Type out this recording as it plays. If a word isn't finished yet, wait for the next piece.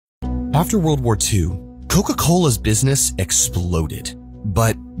After World War II, Coca-Cola's business exploded.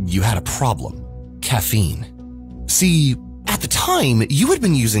 But you had a problem: caffeine. See, at the time, you had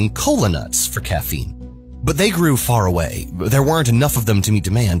been using cola nuts for caffeine. But they grew far away. There weren't enough of them to meet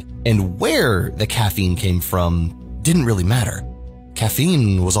demand, and where the caffeine came from didn't really matter.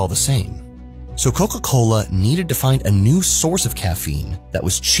 Caffeine was all the same. So Coca-Cola needed to find a new source of caffeine that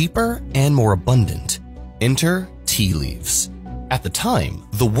was cheaper and more abundant. Enter tea leaves. At the time,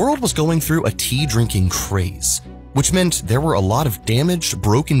 the world was going through a tea drinking craze, which meant there were a lot of damaged,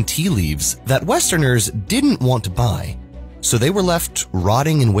 broken tea leaves that Westerners didn't want to buy. So they were left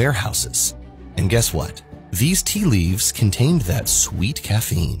rotting in warehouses. And guess what? These tea leaves contained that sweet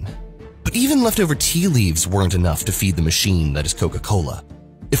caffeine. But even leftover tea leaves weren't enough to feed the machine that is Coca-Cola.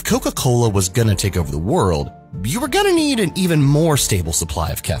 If Coca-Cola was gonna take over the world, you were gonna need an even more stable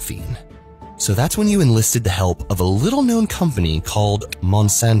supply of caffeine. So that's when you enlisted the help of a little-known company called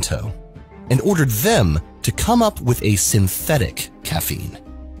Monsanto and ordered them to come up with a synthetic caffeine.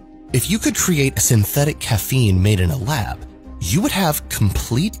 If you could create a synthetic caffeine made in a lab, you would have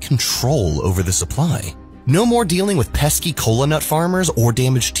complete control over the supply. No more dealing with pesky cola nut farmers or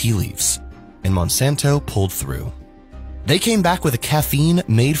damaged tea leaves. And Monsanto pulled through. They came back with a caffeine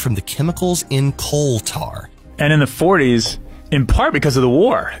made from the chemicals in coal tar. And in the 40s, in part because of the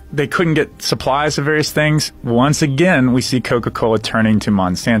war, they couldn't get supplies of various things. Once again, we see Coca-Cola turning to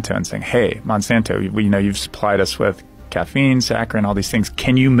Monsanto and saying, hey, Monsanto, you've supplied us with caffeine, saccharin, all these things.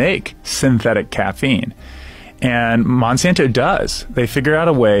 Can you make synthetic caffeine? And Monsanto does. They figure out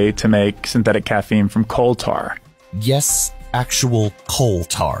a way to make synthetic caffeine from coal tar. Yes, actual coal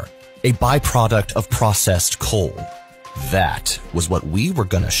tar, a byproduct of processed coal. That was what we were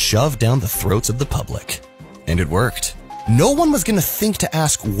gonna shove down the throats of the public. And it worked. No one was gonna think to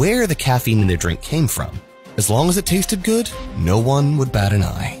ask where the caffeine in their drink came from. As long as it tasted good, no one would bat an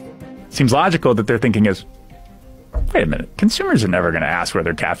eye. Seems logical that their thinking is, wait a minute, consumers are never going to ask where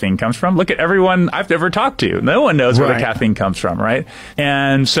their caffeine comes from. Look at everyone I've ever talked to. No one knows where their caffeine comes from, right?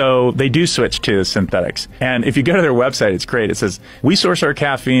 And so they do switch to synthetics. And if you go to their website, it's great. It says, we source our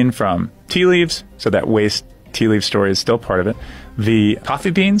caffeine from tea leaves, so that waste tea leaf story is still part of it, the coffee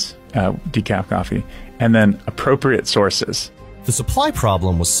beans, decaf coffee, and then appropriate sources. The supply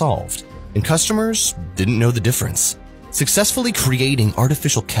problem was solved, and customers didn't know the difference. Successfully creating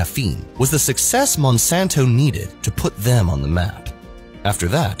artificial caffeine was the success Monsanto needed to put them on the map. After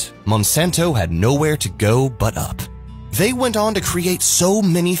that, Monsanto had nowhere to go but up. They went on to create so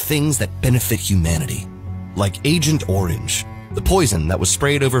many things that benefit humanity, like Agent Orange, the poison that was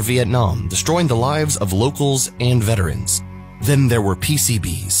sprayed over Vietnam, destroying the lives of locals and veterans. Then there were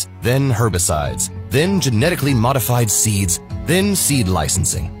PCBs, then herbicides, then genetically modified seeds, then seed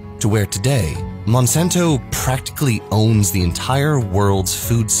licensing, to where today, Monsanto practically owns the entire world's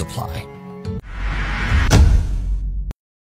food supply.